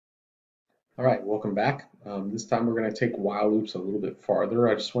All right, welcome back. This time we're going to take while loops a little bit farther.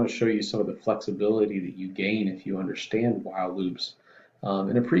 I just want to show you some of the flexibility that you gain if you understand while loops.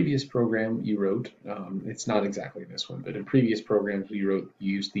 In a previous program you wrote, it's not exactly this one, but in previous programs you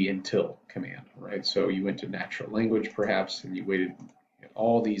used the until command, right? So you went to natural language perhaps, and you waited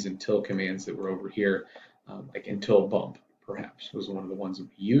all these until commands that were over here, like until bump perhaps was one of the ones that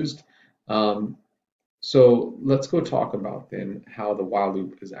we used. Um, so let's go talk about then how the while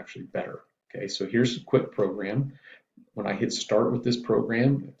loop is actually better. Okay, so here's a quick program. When I hit start with this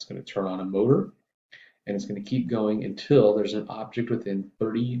program, it's going to turn on a motor and it's going to keep going until there's an object within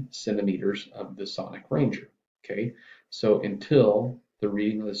 30 centimeters of the sonic ranger. Okay, so until the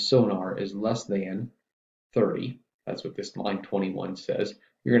reading of the sonar is less than 30, that's what this line 21 says,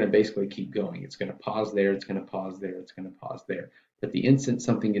 you're going to basically keep going. It's going to pause there, it's going to pause there, it's going to pause there. But the instant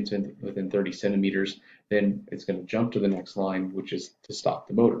something gets within 30 centimeters, then it's going to jump to the next line, which is to stop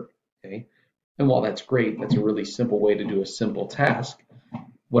the motor. Okay. And while that's great, that's a really simple way to do a simple task.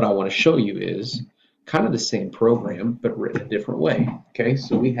 What I want to show you is kind of the same program, but written a different way. Okay,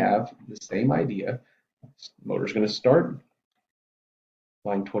 so we have the same idea. Motor's going to start.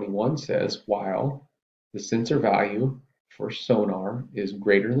 Line 21 says while the sensor value for sonar is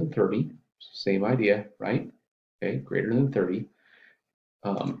greater than 30, same idea, right? Okay, greater than 30.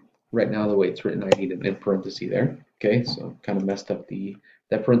 Right now, the way it's written, I need an in parenthesis there. Okay, so kind of messed up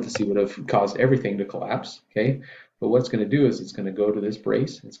that parenthesis would have caused everything to collapse. Okay, but what it's going to do is it's going to go to this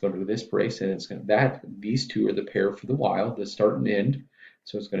brace, it's going to this brace, and it's going to these two are the pair for the while, the start and end.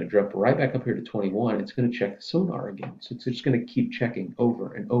 So it's going to jump right back up here to 21. It's going to check the sonar again. So it's just going to keep checking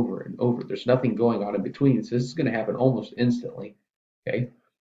over and over and over. There's nothing going on in between. So this is going to happen almost instantly. Okay.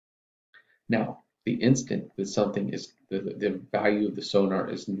 Now, the instant that something is the value of the sonar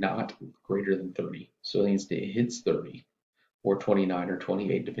is not greater than 30. So the instant it hits 30 or 29 or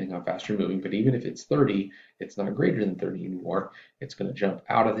 28, depending on how fast you're moving. But even if it's 30, it's not greater than 30 anymore. It's going to jump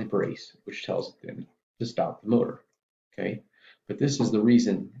out of the brace, which tells it then to stop the motor. Okay. But this is the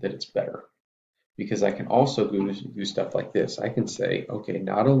reason that it's better, because I can also do stuff like this. I can say, okay,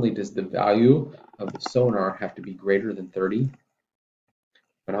 not only does the value of the sonar have to be greater than 30,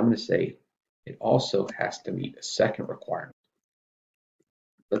 but I'm going to say it also has to meet a second requirement.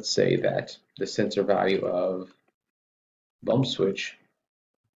 Let's say that the sensor value of bump switch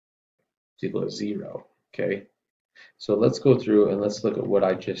is equal to 0. Okay, so let's go through and let's look at what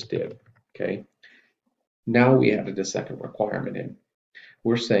I just did. Okay, now we added a second requirement in.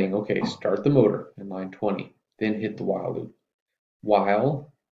 We're saying, okay, start the motor in line 20, then hit the while loop.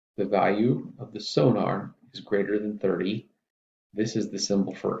 While the value of the sonar is greater than 30, this is the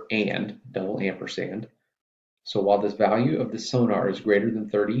symbol for and, double ampersand. So while this value of the sonar is greater than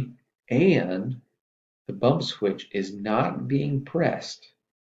 30 and the bump switch is not being pressed,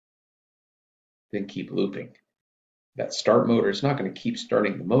 then keep looping. That start motor is not going to keep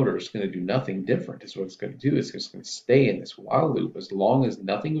starting the motor. It's going to do nothing different. Is what it's going to do. It's just going to stay in this while loop as long as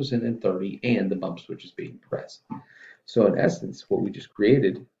nothing was within 30 and the bump switch is being pressed. So in essence, what we just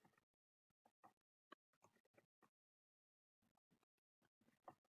created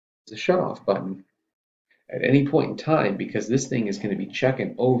is a shutoff button at any point in time, because this thing is going to be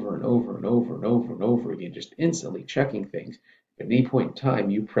checking over and over and over and over and over again, just instantly checking things. At any point in time,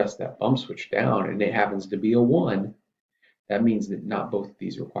 you press that bump switch down and it happens to be a 1, that means that not both of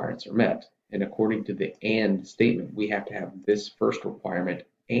these requirements are met. And according to the and statement, we have to have this first requirement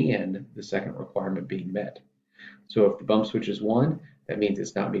and the second requirement being met. So if the bump switch is 1, that means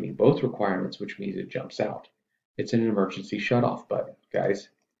it's not meeting both requirements, which means it jumps out. It's an emergency shutoff button, guys.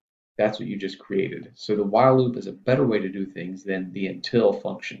 That's what you just created. So the while loop is a better way to do things than the until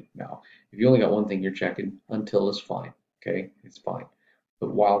function. Now, if you only got one thing you're checking, until is fine. Okay, it's fine.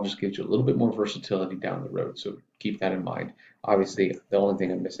 But while just gives you a little bit more versatility down the road. So keep that in mind. Obviously, the only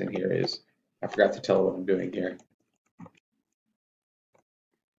thing I'm missing here is I forgot to tell what I'm doing here.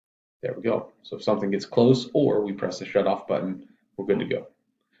 There we go. So if something gets close or we press the shut off button, we're good to go.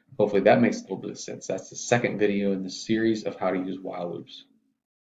 Hopefully that makes a little bit of sense. That's the second video in the series of how to use while loops.